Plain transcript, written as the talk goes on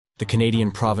The Canadian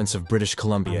province of British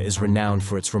Columbia is renowned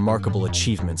for its remarkable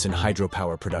achievements in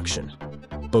hydropower production,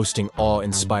 boasting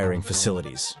awe-inspiring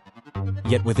facilities.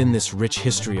 Yet within this rich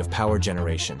history of power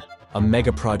generation, a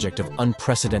mega-project of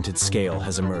unprecedented scale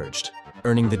has emerged,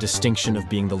 earning the distinction of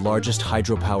being the largest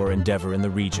hydropower endeavor in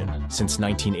the region since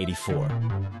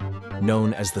 1984.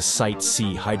 Known as the Site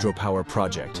C Hydropower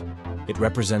Project, it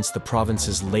represents the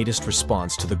province's latest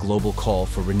response to the global call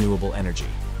for renewable energy.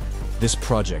 This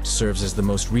project serves as the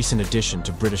most recent addition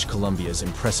to British Columbia's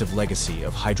impressive legacy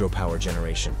of hydropower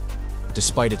generation.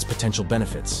 Despite its potential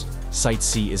benefits, Site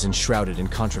C is enshrouded in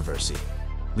controversy,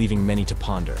 leaving many to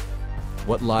ponder.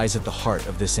 What lies at the heart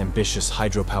of this ambitious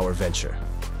hydropower venture?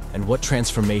 And what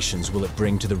transformations will it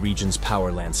bring to the region's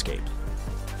power landscape?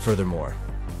 Furthermore,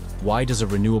 why does a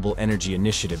renewable energy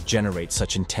initiative generate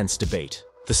such intense debate?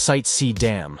 The Site C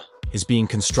Dam is being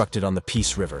constructed on the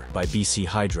Peace River by BC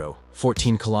Hydro,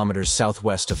 14 kilometers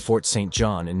southwest of Fort St.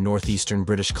 John in northeastern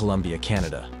British Columbia,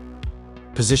 Canada.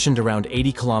 Positioned around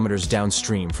 80 kilometers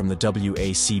downstream from the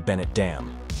WAC Bennett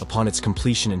Dam, upon its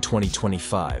completion in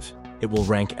 2025, it will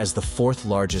rank as the fourth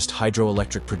largest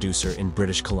hydroelectric producer in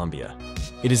British Columbia.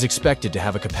 It is expected to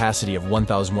have a capacity of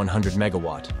 1,100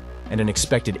 megawatt and an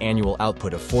expected annual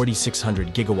output of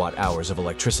 4,600 gigawatt hours of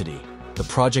electricity. The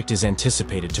project is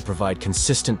anticipated to provide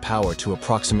consistent power to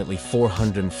approximately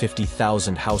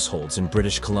 450,000 households in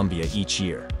British Columbia each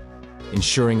year,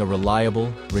 ensuring a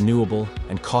reliable, renewable,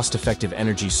 and cost-effective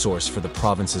energy source for the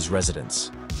province's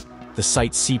residents. The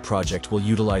Site C project will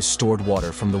utilize stored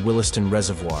water from the Williston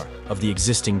Reservoir of the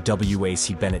existing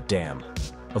WAC Bennett Dam,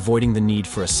 avoiding the need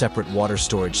for a separate water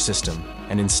storage system,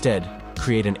 and instead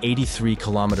create an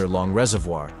 83-kilometer-long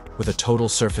reservoir with a total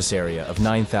surface area of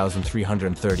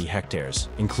 9,330 hectares,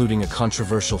 including a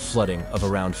controversial flooding of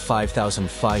around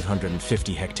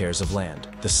 5,550 hectares of land.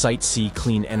 The Site C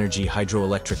Clean Energy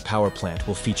Hydroelectric Power Plant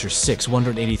will feature 6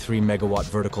 183-megawatt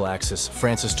vertical-axis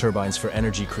Francis turbines for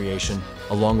energy creation,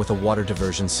 along with a water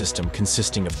diversion system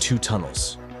consisting of 2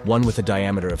 tunnels, one with a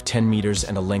diameter of 10 meters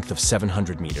and a length of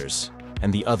 700 meters,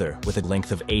 and the other with a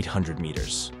length of 800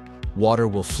 meters. Water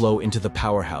will flow into the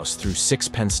powerhouse through 6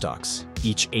 penstocks,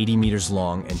 each 80 meters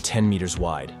long and 10 meters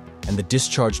wide, and the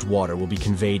discharged water will be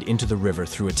conveyed into the river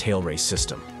through a tailrace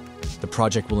system. The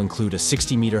project will include a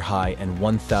 60-meter-high and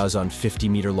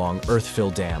 1,050-meter-long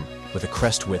earth-fill dam with a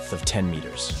crest width of 10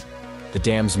 meters. The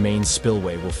dam's main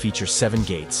spillway will feature 7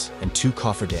 gates, and 2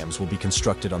 cofferdams will be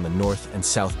constructed on the north and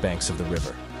south banks of the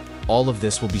river. All of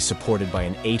this will be supported by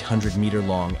an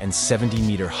 800-meter-long and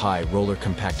 70-meter-high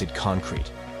roller-compacted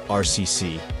concrete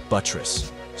 (RCC)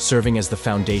 buttress, serving as the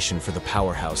foundation for the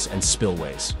powerhouse and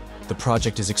spillways. The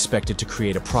project is expected to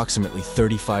create approximately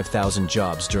 35,000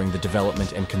 jobs during the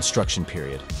development and construction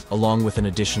period, along with an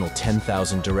additional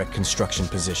 10,000 direct construction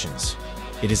positions.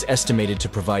 It is estimated to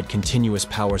provide continuous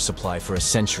power supply for a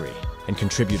century and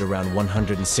contribute around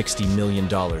 $160 million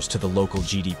to the local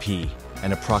GDP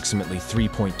and approximately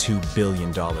 $3.2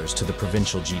 billion to the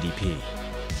provincial GDP.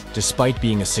 Despite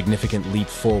being a significant leap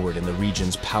forward in the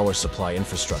region's power supply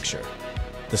infrastructure,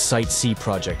 the Site C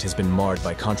project has been marred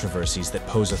by controversies that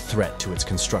pose a threat to its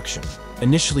construction.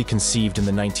 Initially conceived in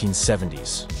the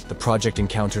 1970s, the project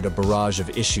encountered a barrage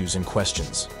of issues and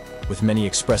questions, with many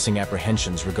expressing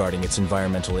apprehensions regarding its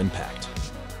environmental impact.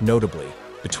 Notably,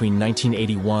 between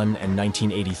 1981 and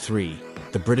 1983,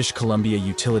 the British Columbia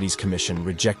Utilities Commission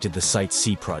rejected the Site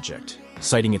C project,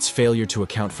 citing its failure to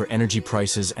account for energy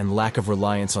prices and lack of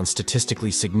reliance on statistically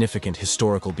significant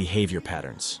historical behavior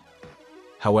patterns.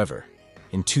 However,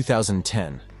 in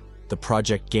 2010, the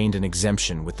project gained an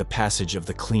exemption with the passage of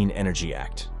the Clean Energy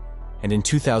Act. And in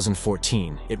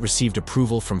 2014, it received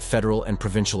approval from federal and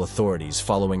provincial authorities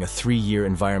following a 3-year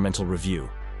environmental review,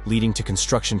 leading to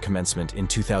construction commencement in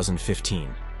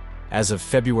 2015. As of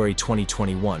February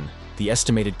 2021, the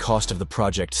estimated cost of the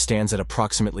project stands at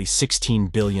approximately $16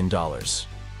 billion.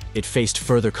 It faced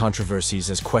further controversies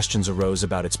as questions arose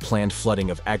about its planned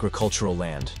flooding of agricultural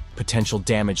land, potential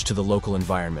damage to the local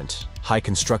environment, high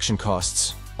construction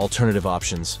costs, alternative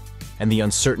options, and the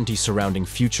uncertainty surrounding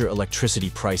future electricity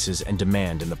prices and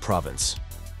demand in the province.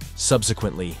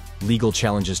 Subsequently, legal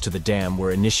challenges to the dam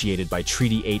were initiated by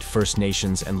Treaty 8 First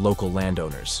Nations and local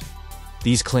landowners.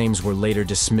 These claims were later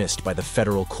dismissed by the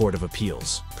Federal Court of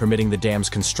Appeals, permitting the dam's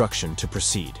construction to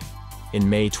proceed. In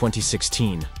May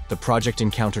 2016, the project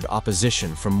encountered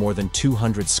opposition from more than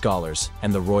 200 scholars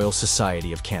and the Royal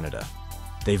Society of Canada.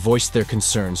 They voiced their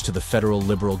concerns to the federal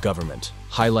Liberal government,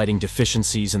 highlighting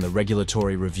deficiencies in the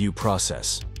regulatory review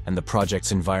process and the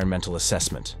project's environmental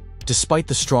assessment. Despite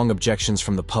the strong objections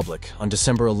from the public, on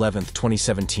December 11,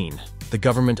 2017, the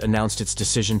government announced its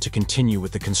decision to continue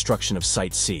with the construction of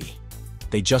Site C.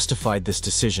 They justified this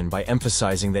decision by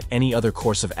emphasizing that any other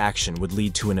course of action would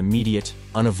lead to an immediate,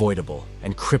 unavoidable,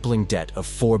 and crippling debt of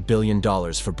 $4 billion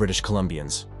for British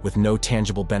Columbians, with no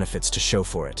tangible benefits to show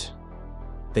for it.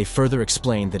 They further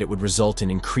explained that it would result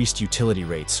in increased utility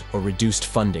rates or reduced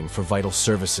funding for vital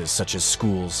services such as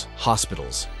schools,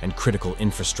 hospitals, and critical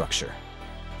infrastructure.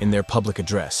 In their public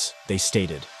address, they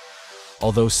stated,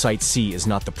 "Although Site C is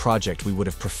not the project we would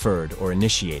have preferred or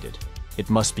initiated, it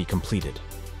must be completed.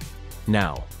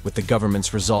 Now, with the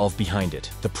government's resolve behind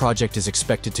it, the project is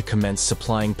expected to commence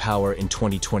supplying power in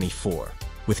 2024.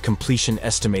 With completion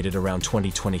estimated around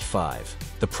 2025,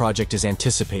 the project is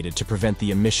anticipated to prevent the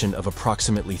emission of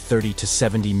approximately 30 to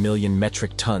 70 million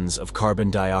metric tons of carbon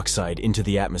dioxide into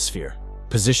the atmosphere,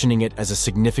 positioning it as a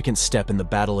significant step in the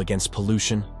battle against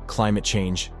pollution, climate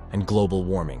change, and global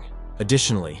warming."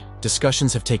 Additionally,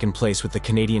 discussions have taken place with the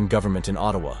Canadian government in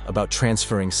Ottawa about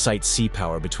transferring Site C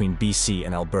power between BC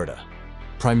and Alberta.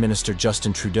 Prime Minister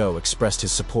Justin Trudeau expressed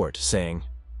his support, saying,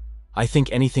 "I think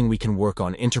anything we can work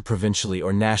on interprovincially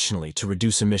or nationally to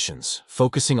reduce emissions,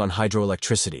 focusing on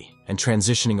hydroelectricity and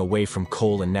transitioning away from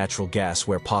coal and natural gas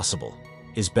where possible,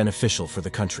 is beneficial for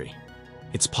the country.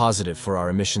 It's positive for our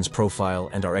emissions profile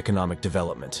and our economic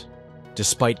development."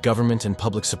 Despite government and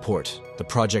public support, the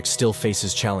project still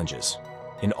faces challenges.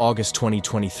 In August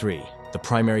 2023, the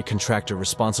primary contractor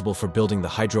responsible for building the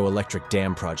hydroelectric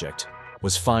dam project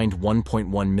was fined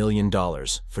 $1.1 million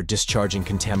for discharging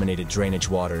contaminated drainage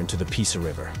water into the Peace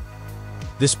River.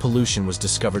 This pollution was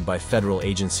discovered by federal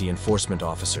agency enforcement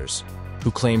officers, who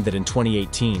claimed that in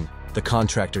 2018, the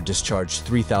contractor discharged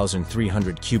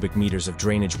 3,300 cubic meters of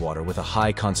drainage water with a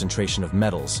high concentration of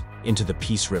metals into the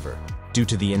Peace River, due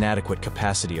to the inadequate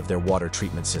capacity of their water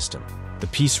treatment system. The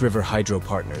Peace River Hydro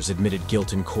Partners admitted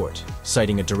guilt in court,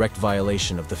 citing a direct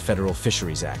violation of the Federal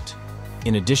Fisheries Act.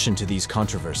 In addition to these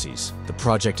controversies, the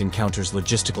project encounters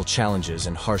logistical challenges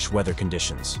and harsh weather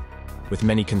conditions, with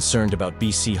many concerned about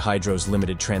BC Hydro's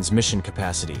limited transmission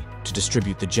capacity to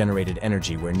distribute the generated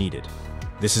energy where needed.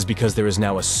 This is because there is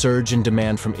now a surge in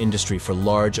demand from industry for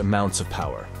large amounts of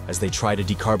power, as they try to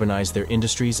decarbonize their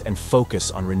industries and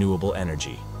focus on renewable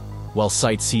energy. While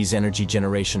Site C's energy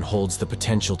generation holds the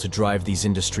potential to drive these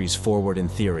industries forward in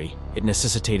theory, it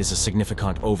necessitates a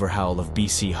significant overhaul of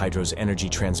BC Hydro's energy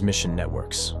transmission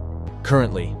networks.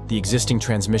 Currently, the existing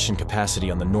transmission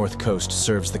capacity on the north coast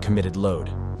serves the committed load,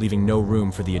 leaving no room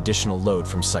for the additional load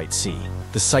from Site C.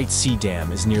 The Site C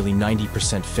dam is nearly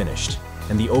 90% finished,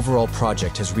 and the overall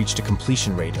project has reached a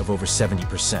completion rate of over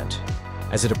 70%.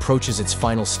 As it approaches its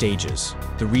final stages,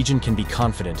 the region can be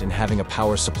confident in having a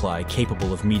power supply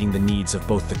capable of meeting the needs of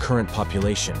both the current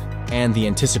population and the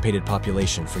anticipated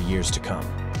population for years to come.